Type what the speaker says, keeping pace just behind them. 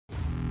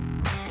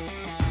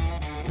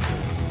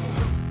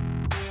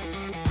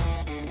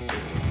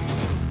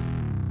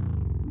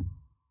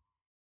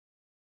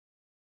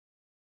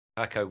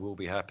Paco will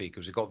be happy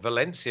because we've got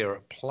Valencia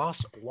at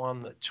plus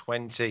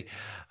 120,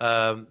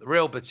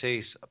 Real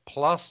Betis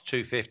plus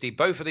 250.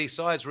 Both of these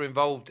sides were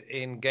involved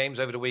in games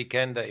over the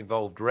weekend that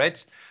involved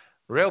Reds.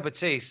 Real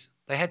Betis,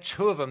 they had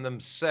two of them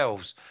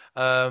themselves.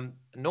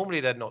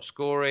 Normally they're not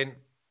scoring.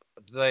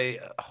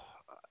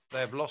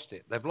 They've lost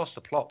it. They've lost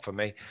the plot for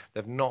me.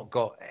 They've not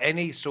got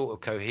any sort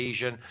of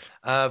cohesion.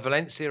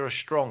 Valencia are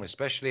strong,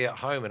 especially at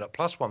home, and at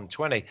plus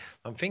 120,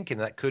 I'm thinking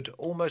that could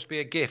almost be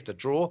a gift. A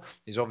draw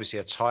is obviously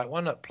a tight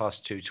one at plus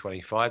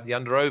 225. The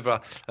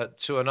under-over at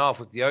 2.5,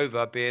 with the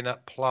over being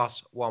at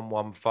plus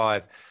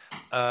 115.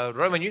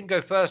 Roman, you can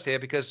go first here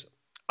because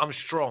I'm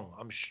strong.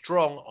 I'm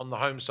strong on the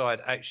home side,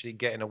 actually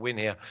getting a win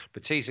here.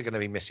 Betis are going to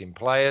be missing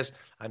players,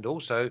 and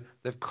also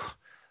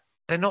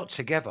they're not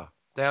together.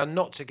 They are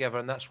not together,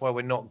 and that's why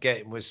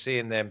we're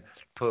seeing them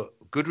put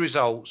good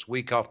results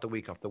week after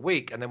week after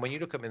week. And then when you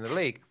look at them in the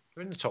league,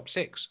 they're in the top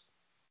 6.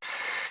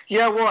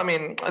 Yeah, well, I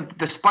mean,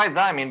 despite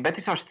that, I mean,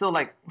 Betis are still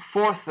like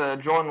fourth,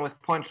 drawn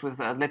with points with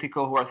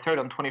Atletico, who are third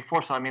on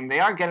 24. So, I mean, they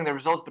are getting the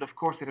results, but of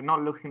course, they're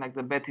not looking like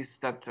the Betis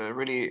that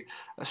really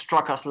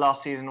struck us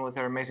last season with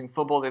their amazing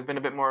football. They've been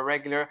a bit more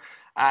irregular.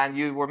 And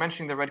you were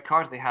mentioning the red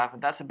cards they have,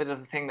 and that's a bit of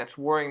the thing that's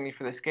worrying me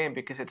for this game,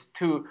 because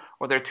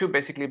they're two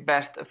basically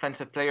best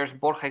offensive players,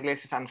 Borja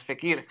Iglesias and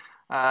Fekir.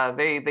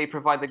 They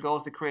provide the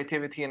goals, the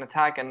creativity and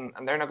attack, and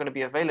they're not going to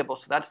be available.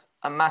 So that's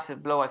a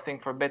massive blow, I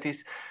think, for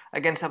Betis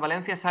against a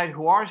Valencia side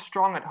who are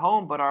strong at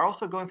home, but are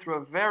also going through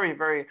a very,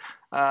 very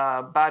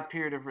bad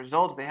period of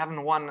results. They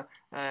haven't won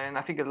in,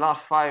 I think, the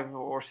last 5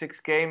 or 6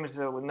 games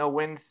with no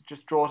wins,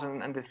 just draws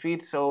and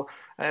defeats. So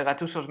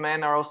Gattuso's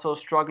men are also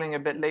struggling a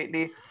bit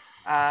lately.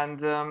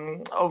 And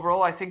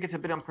overall, I think it's a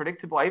bit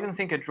unpredictable. I even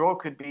think a draw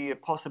could be a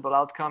possible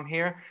outcome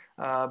here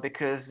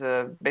because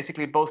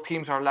basically both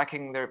teams are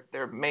lacking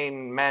their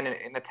main man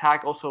in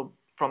attack. Also,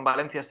 from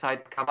Valencia's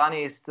side,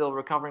 Cavani is still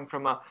recovering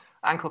from an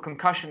ankle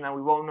concussion, and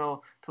we won't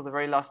know till the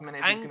very last minute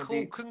if he's going to be...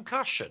 Ankle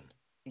concussion?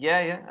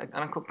 Yeah, an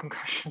ankle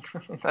concussion.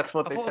 That's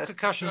what they said. I thought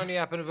concussion only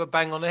happened with a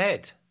bang on the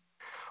head.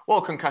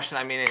 Well, concussion,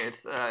 I mean,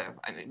 it's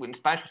in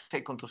Spanish we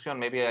say contusión.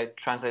 Maybe I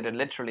translated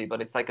literally,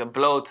 but it's like a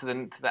blow to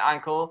the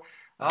ankle.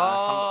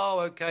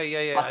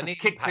 Okay, yeah. Must have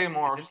kicked him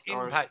or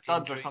impact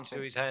studs or injury something.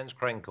 to his hands,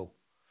 Krenkle.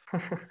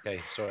 Okay,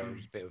 sorry, it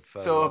was a bit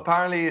of. So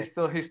apparently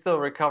he's still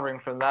recovering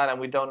from that, and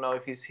we don't know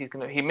if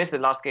he missed the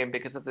last game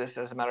because of this,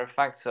 as a matter of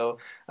fact. So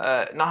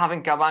not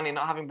having Cavani,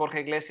 not having Borja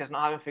Iglesias,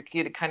 not having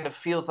Fekir, it kind of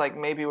feels like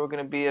maybe we're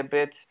going to be a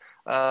bit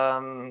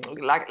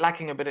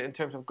lacking a bit in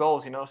terms of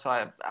goals, So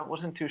I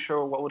wasn't too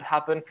sure what would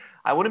happen.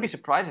 I wouldn't be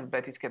surprised if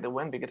Betis get the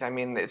win, because I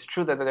mean it's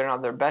true that they're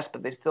not their best,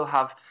 but they still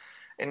have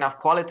enough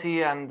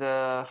quality, and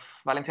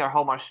Valencia at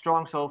home are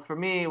strong. So for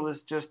me, it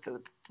was just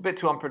a bit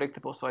too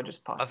unpredictable, so I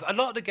just passed. A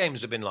lot of the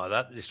games have been like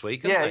that this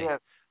week, haven't they? Yeah.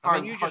 I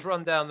mean, you just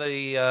run down the...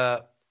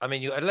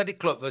 you Athletic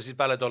Club versus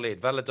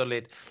Valladolid.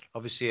 Valladolid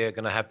obviously are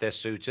going to have their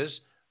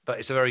suitors, but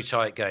it's a very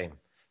tight game.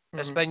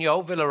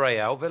 Espanyol,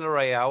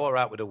 Villarreal are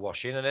out with a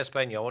washing, and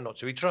Espanyol are not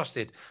to be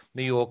trusted.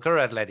 Mallorca,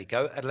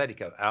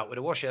 Atletico out with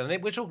a washing.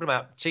 And we're talking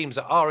about teams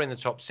that are in the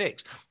top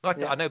 6.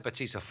 I know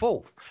Betis are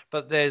 4th,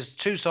 but there's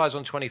 2 sides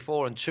on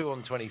 24 and 2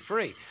 on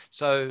 23.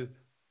 So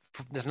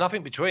there's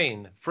nothing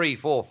between 3,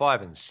 4,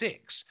 5 and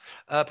 6.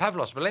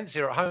 Pavlos,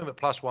 Valencia at home at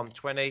plus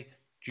 120. Do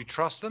you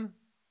trust them?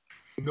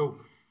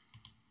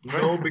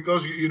 No,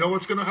 because you know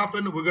what's going to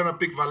happen? We're going to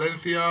pick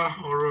Valencia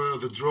or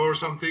the draw or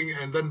something,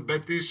 and then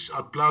Betis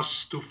at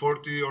plus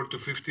 240 or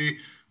 250,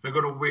 they're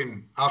going to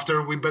win.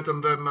 After we bet on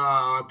them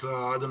at,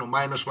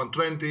 minus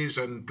 120s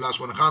and plus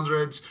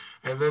 100s,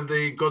 and then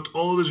they got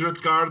all these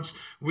red cards,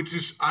 which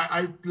is,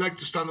 I'd like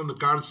to stand on the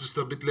cards just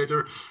a bit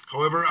later.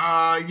 However,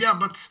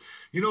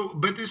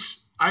 Betis...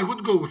 I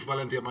would go with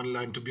Valencia money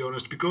line, to be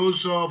honest,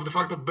 because of the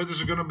fact that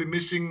Betis are going to be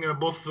missing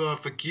both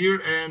Fekir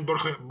and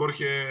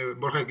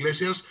Borja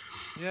Iglesias.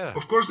 Yeah.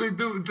 Of course they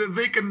do.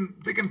 They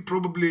can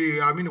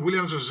probably. I mean,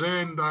 William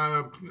Jose and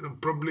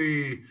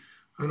probably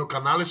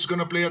Canales is going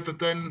to play at the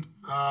 10.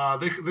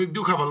 They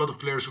do have a lot of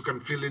players who can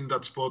fill in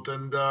that spot.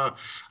 And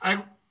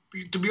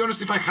to be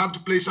honest, if I had to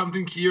play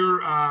something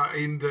here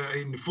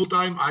in full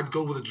time, I'd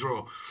go with a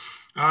draw.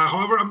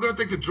 However, I'm going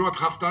to take the draw at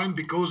halftime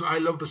because I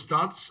love the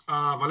stats.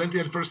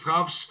 Valencia in first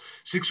halves,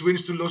 6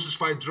 wins, 2 losses,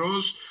 5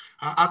 draws.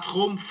 At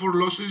home, 4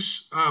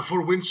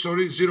 wins,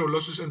 0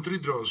 losses and 3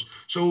 draws.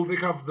 So they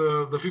have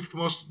the 5th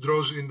most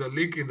draws in the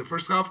league in the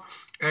first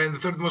half, and the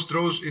 3rd most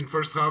draws in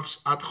first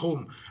halves at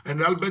home. And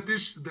Real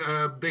Betis,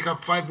 they have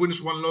 5 wins,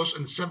 1 loss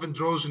and 7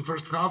 draws in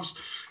first halves.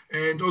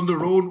 And on the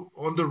road,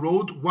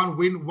 1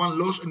 win, 1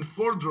 loss, and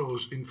 4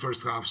 draws in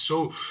first half.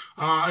 So,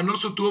 and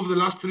also 2 of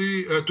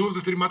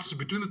the 3 matches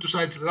between the 2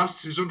 sides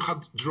last season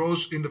had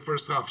draws in the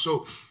first half.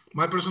 So,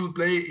 my personal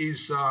play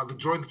is the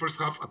draw in the first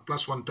half at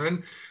plus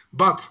 110.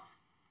 But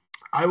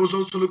I was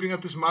also looking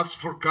at this match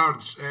for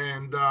cards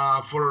and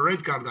for a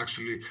red card,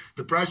 actually.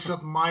 The price is at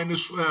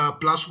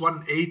plus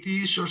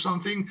 180-ish or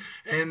something.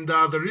 And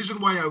the reason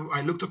why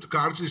I looked at the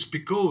cards is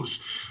because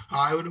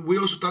we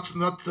also touched on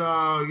that,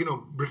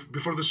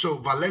 before the show.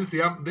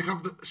 Valencia, they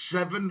have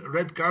 7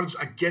 red cards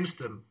against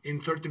them in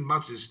 13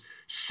 matches.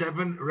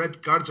 7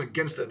 red cards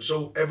against them.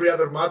 So every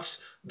other match,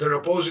 their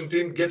opposing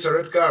team gets a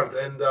red card.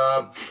 And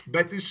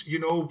Betis,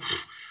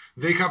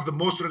 they have the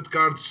most red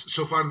cards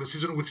so far in the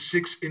season with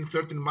 6 in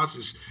 13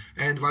 matches.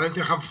 And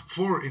Valencia have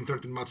 4 in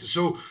 13 matches.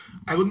 So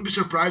I wouldn't be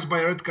surprised by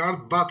a red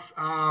card. But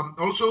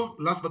also,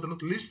 last but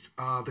not least,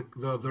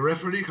 the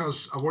referee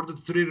has awarded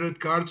 3 red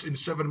cards in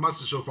 7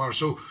 matches so far.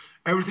 So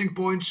everything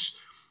points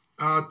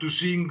to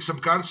seeing some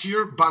cards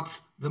here. But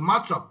the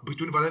matchup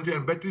between Valencia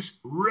and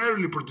Betis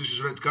rarely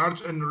produces red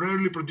cards and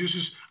rarely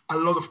produces a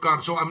lot of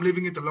cards. So I'm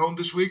leaving it alone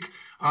this week.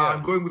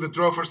 I'm going with the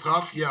draw first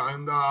half. Yeah,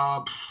 and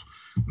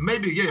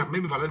maybe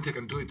Valencia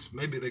can do it.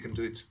 Maybe they can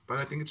do it. But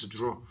I think it's a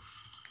draw.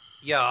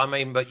 Yeah, I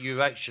mean, but you've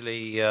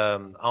actually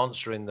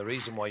answering the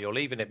reason why you're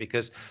leaving it,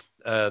 because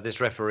this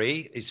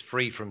referee is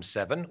free from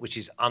 7, which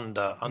is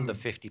under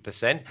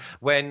 50%,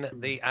 when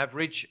the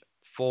average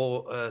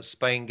for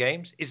Spain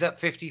games is at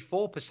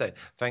 54%.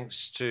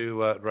 Thanks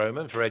to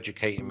Roman for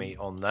educating me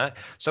on that.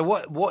 So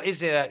what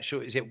is it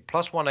actually? Is it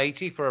plus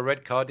 180 for a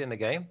red card in the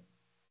game?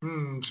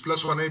 It's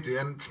plus 180,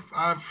 and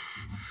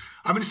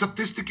I mean,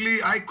 statistically,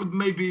 I could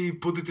maybe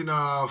put it in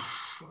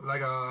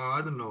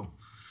I don't know.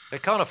 They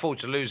can't afford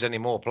to lose any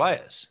more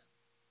players.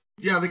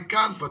 Yeah, they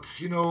can't, but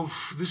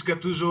this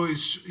Gattuso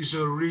is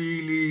a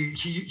really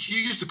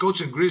he used to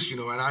coach in Greece,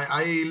 and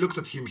I looked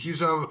at him.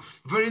 He's a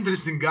very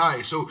interesting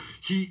guy. So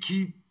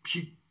he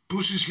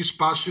pushes his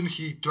passion,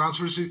 he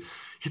transfers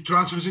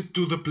it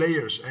to the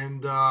players,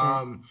 and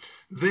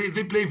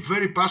they play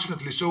very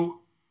passionately. So.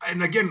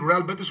 And again,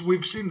 Real Betis,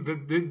 we've seen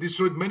that they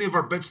destroyed many of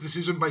our bets this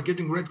season by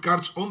getting red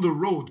cards on the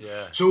road.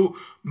 Yeah. So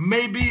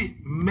maybe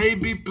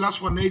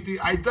plus 180.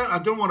 I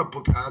don't want to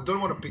pick it. I don't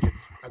want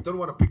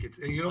to pick it.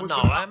 And you know what's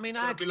I mean,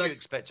 how do you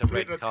expect a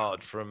red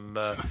card from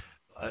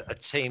a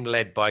team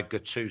led by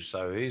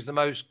Gattuso? He's the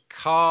most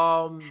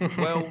calm,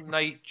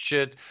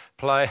 well-natured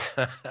player.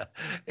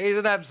 He's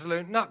an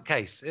absolute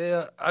nutcase.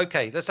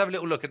 Okay, let's have a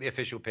little look at the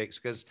official picks,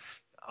 because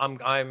I'm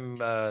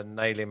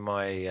nailing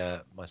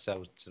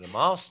myself to the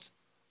mast.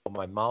 Or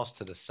my mast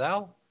to the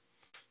cell.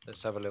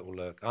 Let's have a little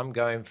look. I'm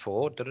going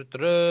for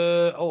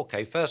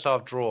okay, first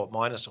half draw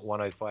minus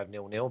 105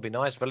 0-0. Be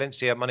nice.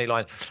 Valencia money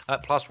line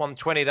at plus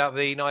 120. That would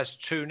be nice.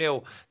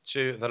 2-0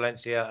 to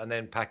Valencia, and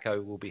then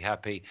Paco will be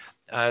happy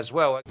as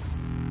well.